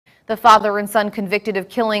The father and son convicted of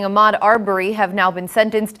killing Arbery have now been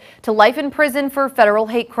sentenced to life in prison for federal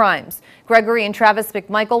hate crimes. Gregory and Travis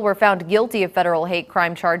McMichael were found guilty of federal hate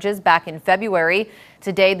crime charges back in February.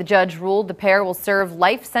 Today, the judge ruled the pair will serve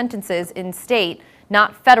life sentences in state,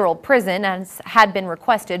 not federal prison, as had been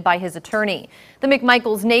requested by his attorney. The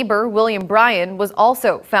McMichaels' neighbor, William Bryan, was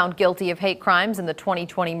also found guilty of hate crimes in the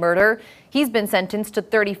 2020 murder. He's been sentenced to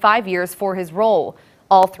 35 years for his role.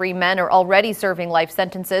 All three men are already serving life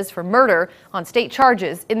sentences for murder on state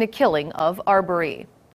charges in the killing of Arbery.